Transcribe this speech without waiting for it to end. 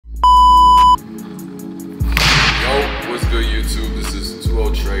YouTube? This is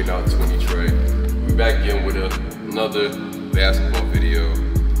 20 Trey, not 20 Trey. We're back again with another basketball video.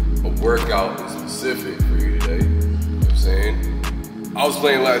 A workout specific for you today. You know what I'm saying? I was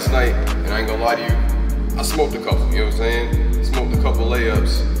playing last night, and I ain't gonna lie to you, I smoked a couple, you know what I'm saying? Smoked a couple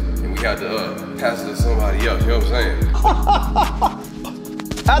layups, and we had to pass it to somebody else, you know what I'm saying?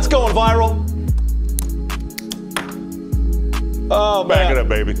 That's going viral. Oh, man. Back it up,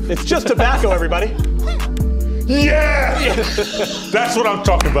 baby. It's just tobacco, everybody. Yeah! That's what I'm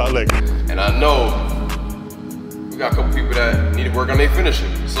talking about, Lick. And I know we got a couple people that need to work on their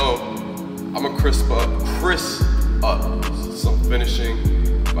finishing. So I'm gonna crisp up some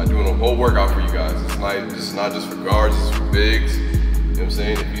finishing by doing a whole workout for you guys. It's not just for guards, it's for bigs. You know what I'm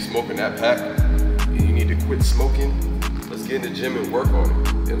saying? If you're smoking that pack and you need to quit smoking, let's get in the gym and work on it. You know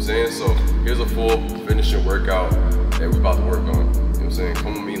what I'm saying? So here's a full finishing workout that we're about to work on. You know what I'm saying?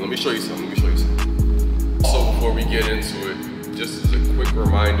 Come with me, let me show you something, So before we get into it, just as a quick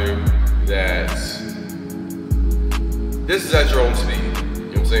reminder that this is at your own speed. You know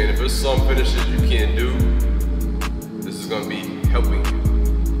what I'm saying? If there's some finishes you can't do, this is gonna be helping you. You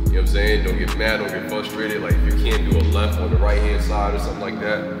know what I'm saying? Don't get mad, don't get frustrated. Like if you can't do a left on the right hand side or something like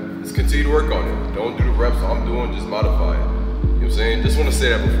that, just continue to work on it. Don't do the reps I'm doing, just modify it. You know what I'm saying? Just wanna say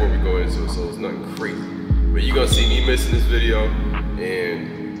that before we go into it, so it's nothing crazy. But you're gonna see me missing this video,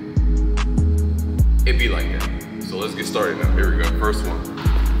 and it be like that. So let's get started now. Here we go, first one.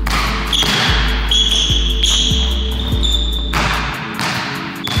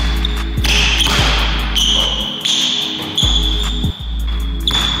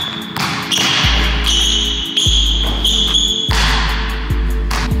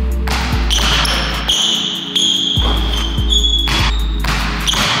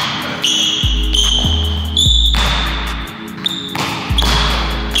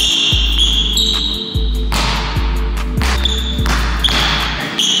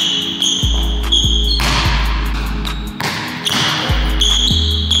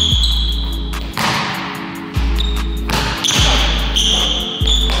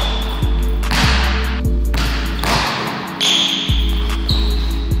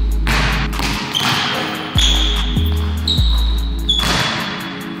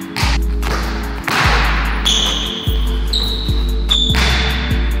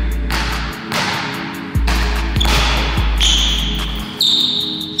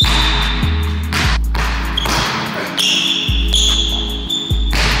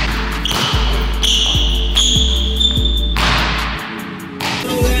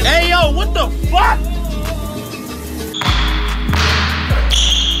 What the fuck?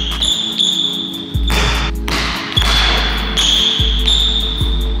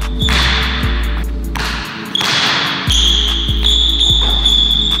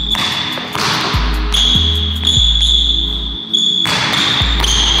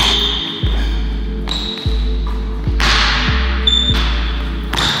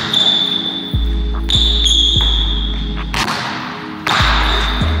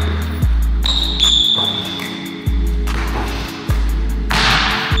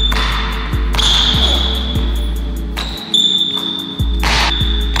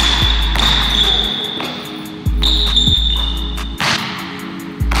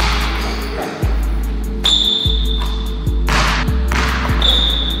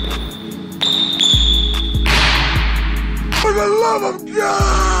 For the love of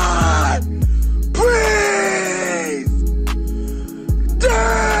God, please!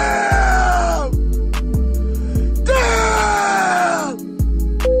 Damn!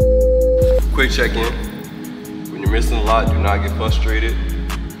 Quick check-in. When you're missing a lot, do not get frustrated.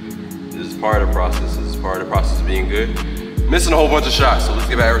 This is part of the process. This is part of the process of being good. Missing a whole bunch of shots, so let's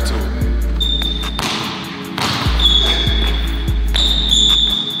get back to it.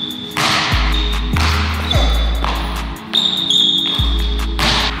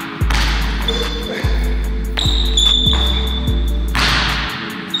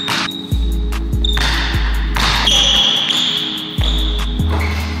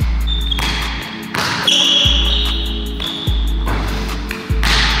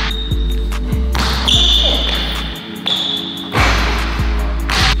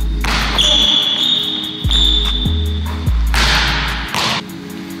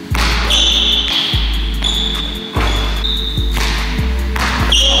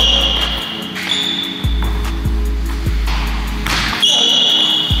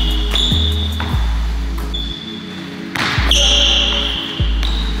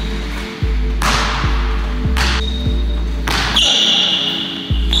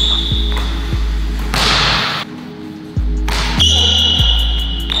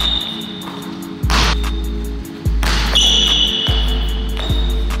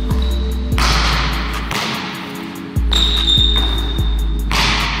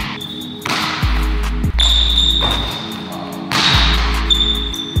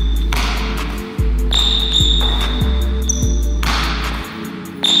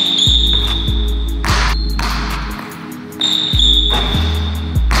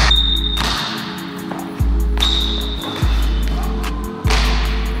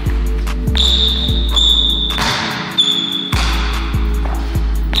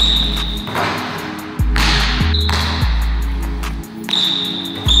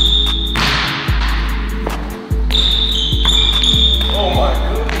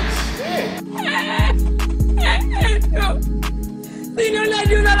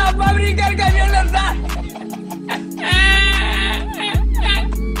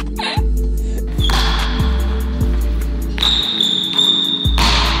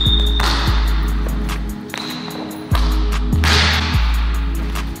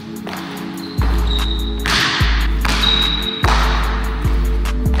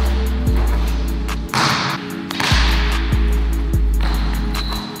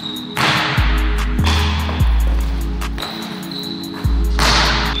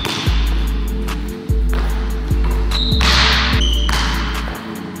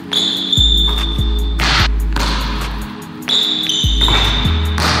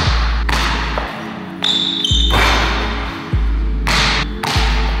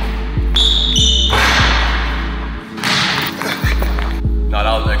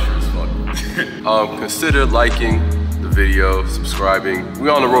 consider liking the video, subscribing.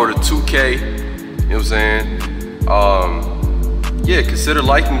 We're on the road to 2K, you know what I'm saying? Yeah, consider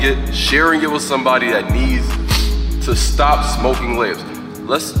liking it, sharing it with somebody that needs to stop smoking layups.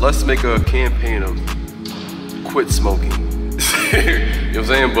 Let's make a campaign of quit smoking. You know what I'm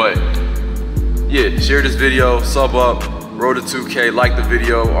saying? But yeah, share this video, sub up, road to 2K, like the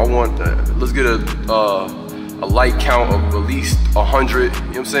video. I want that. Let's get a like count of at least 100, you know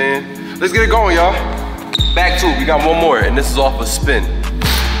what I'm saying? Let's get it going, y'all. Back to it, we got one more, and this is off a spin.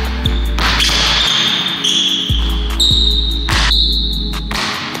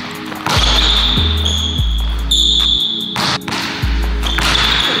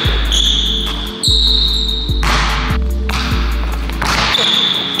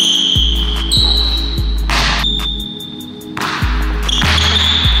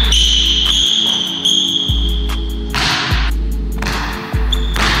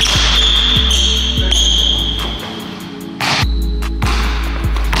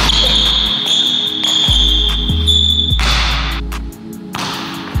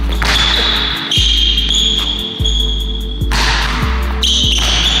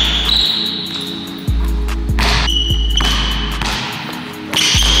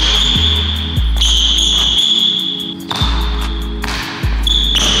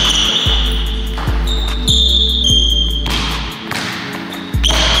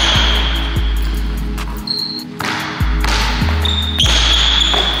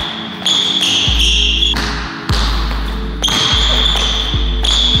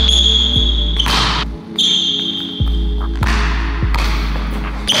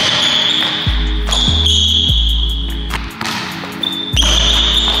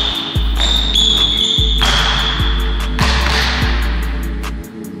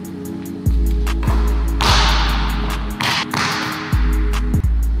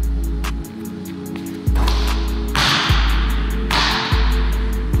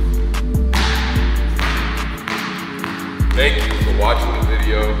 Thank you for watching the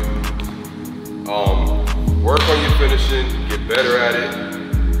video. Work on your finishing, get better at it.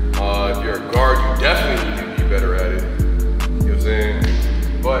 If you're a guard, you definitely need to be better at it. You know what I'm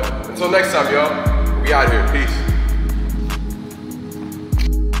saying? But until next time, y'all, we out here. Peace.